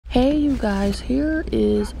Hey you guys, here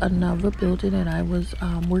is another building that I was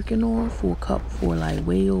working on for like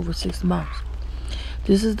way over 6 months.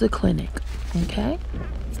 This is the clinic. Okay,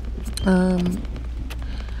 I'm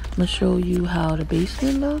gonna show you how the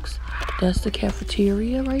basement looks. That's the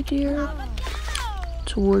cafeteria right there.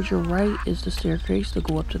 Towards your right is the staircase to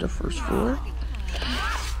go up to the first floor,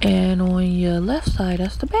 and on your left side,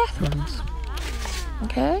 that's the bathrooms.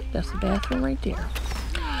 Okay, that's the bathroom right there.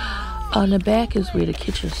 On the back is where the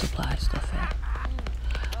kitchen supply stuff at.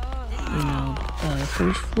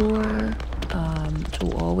 First floor,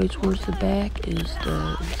 all the way towards the back is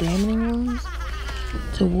the examining rooms.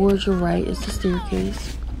 Towards your right is the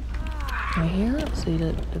staircase. Right here, see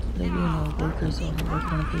the workers working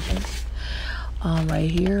on the patients.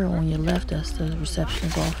 Right here on your left, that's the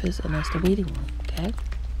receptionist's office, and that's the waiting room. Okay,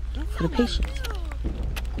 for the patients.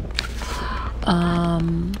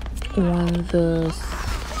 On the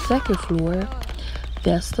second floor,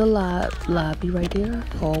 that's the lobby right there,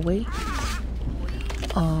 hallway.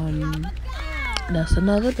 That's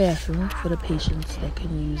another bathroom for the patients that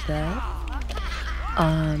can use that.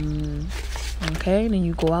 Okay, then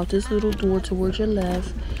you go out this little door towards your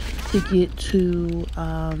left to get to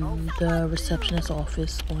the receptionist's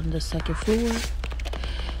office on the second floor,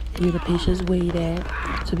 where the patients wait at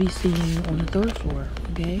to be seen on the third floor.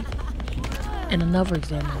 Okay, and another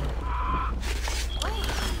examiner.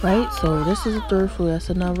 Right, so this is the third floor. That's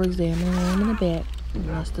another examining room in the back. And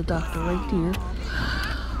that's the doctor right there.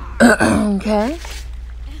 Okay,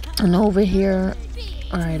 and over here,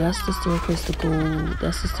 all right, that's the staircase to go.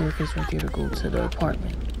 That's the staircase right there to go to the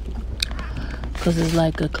apartment, because it's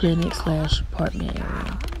like a clinic / apartment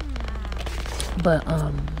area. But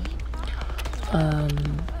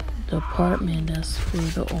the apartment, that's for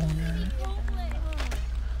the owner.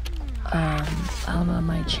 I don't know. I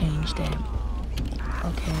might change that.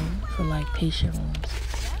 Okay, for like patient rooms.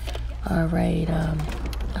 All right,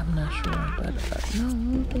 I'm not sure, but no, I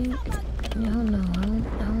don't think. I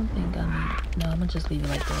don't think I need. No, I'm gonna just leave it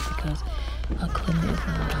like that because a clinic is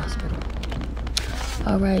not a hospital.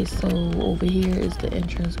 All right, so over here is the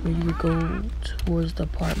entrance where you go towards the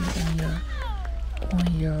apartment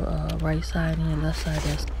on your right side, and your left side.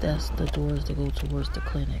 That's the doors that go towards the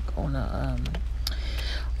clinic on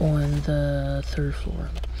the third floor.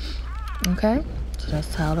 Okay, so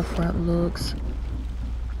that's how the front looks,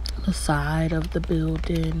 the side of the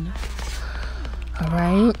building. All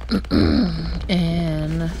right,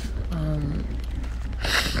 and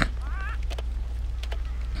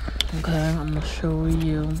okay, I'm gonna show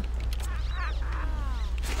you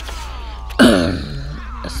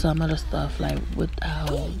some of the stuff, like with how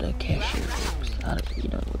the cashier works,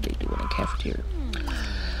 what they do in the cafeteria.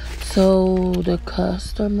 So the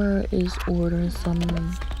customer is ordering some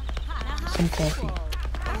coffee.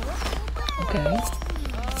 Okay.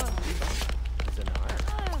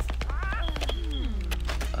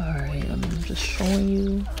 Alright, I'm just showing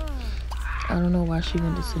you. I don't know why she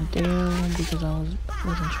went to sit down, because I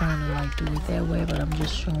wasn't trying to like do it that way, but I'm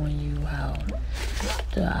just showing you how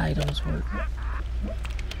the items work.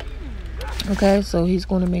 Okay, so he's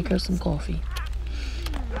going to make her some coffee.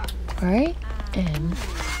 Alright, and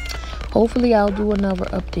hopefully I'll do another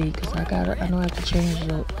update, because I know I have to change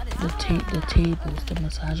the tables, the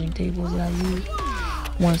massaging tables that I use,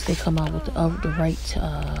 once they come out with the right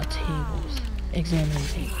tables, examining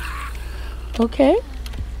tables. Okay,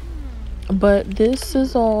 but this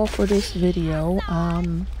is all for this video.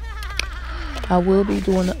 I will be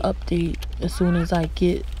doing an update as soon as I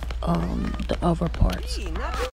get the other parts.